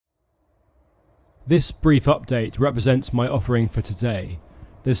This brief update represents my offering for today.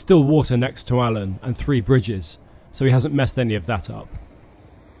 There's still water next to Alan and 3 bridges, so he hasn't messed any of that up.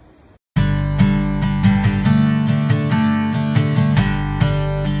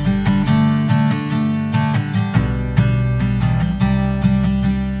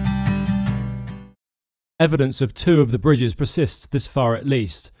 Evidence of 2 of the bridges persists this far at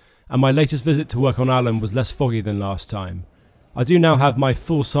least, and my latest visit to work on Alan was less foggy than last time. I do now have my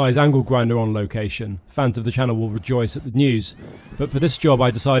full-size angle grinder on location. Fans of the channel will rejoice at the news, but for this job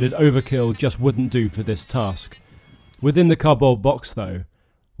I decided overkill just wouldn't do for this task. Within the cardboard box though,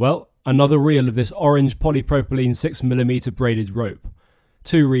 well, another reel of this orange polypropylene 6mm braided rope.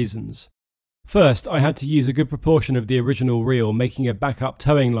 2 reasons. First, I had to use a good proportion of the original reel, making a backup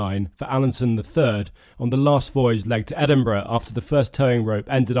towing line for Alanson III on the last voyage leg to Edinburgh after the first towing rope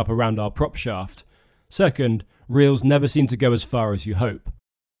ended up around our prop shaft. Second, reels never seem to go as far as you hope.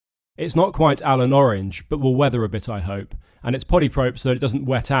 It's not quite Alan orange, but will weather a bit I hope, and it's polyprop so that it doesn't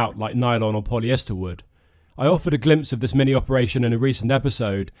wet out like nylon or polyester would. I offered a glimpse of this mini operation in a recent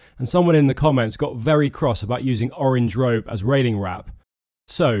episode, and someone in the comments got very cross about using orange rope as railing wrap.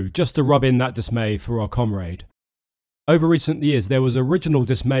 So, just to rub in that dismay for our comrade. Over recent years there was original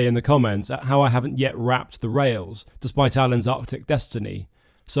dismay in the comments at how I haven't yet wrapped the rails, despite Alan's Arctic destiny,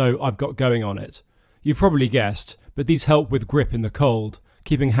 so I've got going on it. You've probably guessed, but these help with grip in the cold,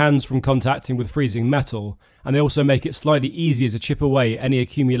 keeping hands from contacting with freezing metal, and they also make it slightly easier to chip away any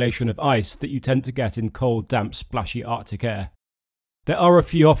accumulation of ice that you tend to get in cold, damp, splashy Arctic air. There are a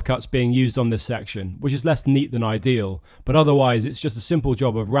few offcuts being used on this section, which is less neat than ideal, but otherwise it's just a simple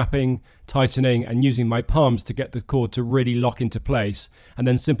job of wrapping, tightening and using my palms to get the cord to really lock into place, and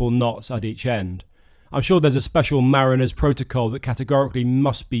then simple knots at each end. I'm sure there's a special mariner's protocol that categorically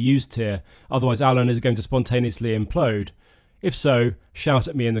must be used here, otherwise Alan is going to spontaneously implode. If so, shout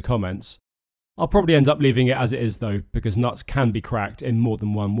at me in the comments. I'll probably end up leaving it as it is though, because nuts can be cracked in more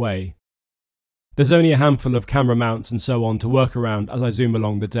than one way. There's only a handful of camera mounts and so on to work around as I zoom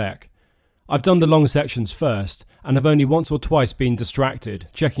along the deck. I've done the long sections first, and have only once or twice been distracted,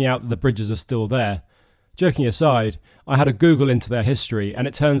 checking out that the bridges are still there. Joking aside, I had a Google into their history, and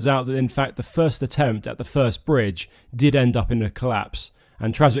it turns out that in fact the first attempt at the first bridge did end up in a collapse,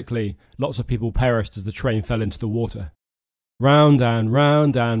 and tragically, lots of people perished as the train fell into the water. Round and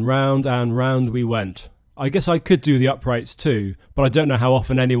round and round and round we went. I guess I could do the uprights too, but I don't know how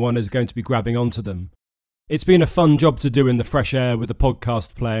often anyone is going to be grabbing onto them. It's been a fun job to do in the fresh air with the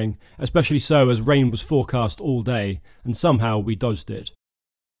podcast playing, especially so as rain was forecast all day, and somehow we dodged it.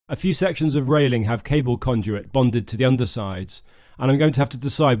 A few sections of railing have cable conduit bonded to the undersides, and I'm going to have to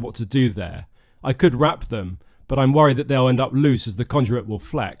decide what to do there. I could wrap them, but I'm worried that they'll end up loose as the conduit will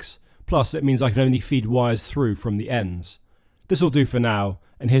flex, plus it means I can only feed wires through from the ends. This'll do for now,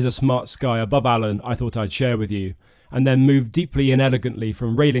 and here's a smart sky above Alan I thought I'd share with you, and then move deeply and elegantly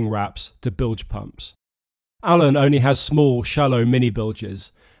from railing wraps to bilge pumps. Alan only has small, shallow mini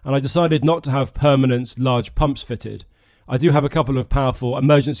bilges, and I decided not to have permanent, large pumps fitted. I do have a couple of powerful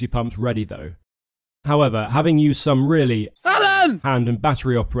emergency pumps ready though. However, having used some really hand and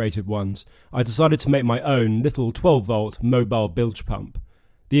battery operated ones, I decided to make my own little 12-volt mobile bilge pump.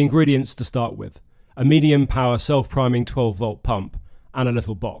 The ingredients to start with: a medium power self-priming 12-volt pump, and a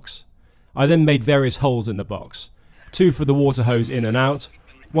little box. I then made various holes in the box, 2 for the water hose in and out,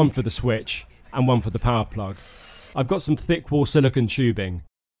 1 for the switch, and 1 for the power plug. I've got some thick wall silicone tubing.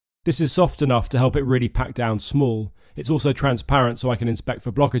 This is soft enough to help it really pack down small. It's also transparent so I can inspect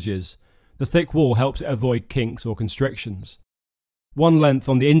for blockages. The thick wall helps it avoid kinks or constrictions. One length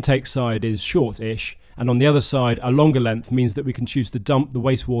on the intake side is short-ish, and on the other side a longer length means that we can choose to dump the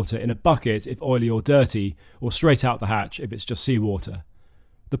wastewater in a bucket if oily or dirty, or straight out the hatch if it's just seawater.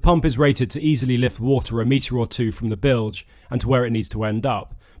 The pump is rated to easily lift water a metre or 2 from the bilge and to where it needs to end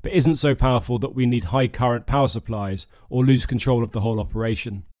up, but isn't so powerful that we need high current power supplies or lose control of the whole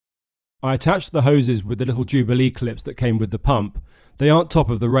operation. I attached the hoses with the little Jubilee clips that came with the pump. They aren't top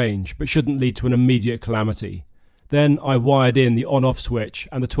of the range, but shouldn't lead to an immediate calamity. Then I wired in the on-off switch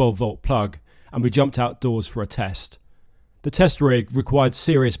and the 12-volt plug, and we jumped outdoors for a test. The test rig required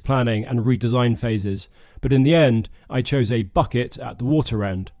serious planning and redesign phases, but in the end I chose a bucket at the water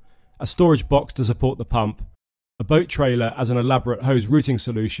end, a storage box to support the pump, a boat trailer as an elaborate hose routing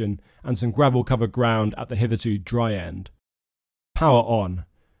solution, and some gravel-covered ground at the hitherto dry end. Power on.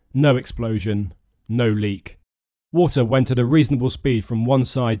 No explosion. No leak. Water went at a reasonable speed from one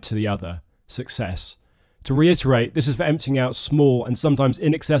side to the other. Success. To reiterate, this is for emptying out small and sometimes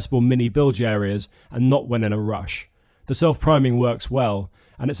inaccessible mini bilge areas and not when in a rush. The self-priming works well,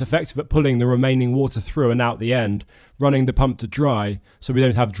 and it's effective at pulling the remaining water through and out the end, running the pump to dry so we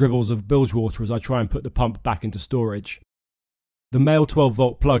don't have dribbles of bilge water as I try and put the pump back into storage. The male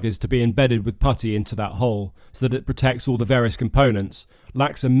 12-volt plug is to be embedded with putty into that hole so that it protects all the various components,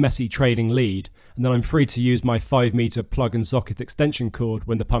 lacks a messy trailing lead, and then I'm free to use my 5-meter plug and socket extension cord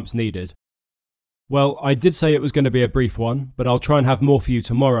when the pump's needed. Well, I did say it was going to be a brief one, but I'll try and have more for you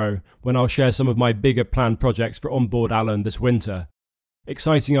tomorrow when I'll share some of my bigger planned projects for onboard Alan this winter.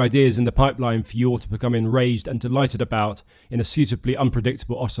 Exciting ideas in the pipeline for you all to become enraged and delighted about in a suitably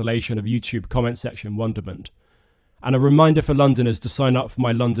unpredictable oscillation of YouTube comment section wonderment. And a reminder for Londoners to sign up for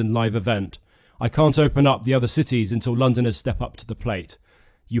my London live event. I can't open up the other cities until Londoners step up to the plate.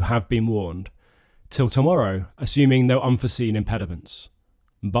 You have been warned. Till tomorrow, assuming no unforeseen impediments.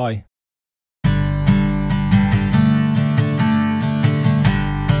 Bye.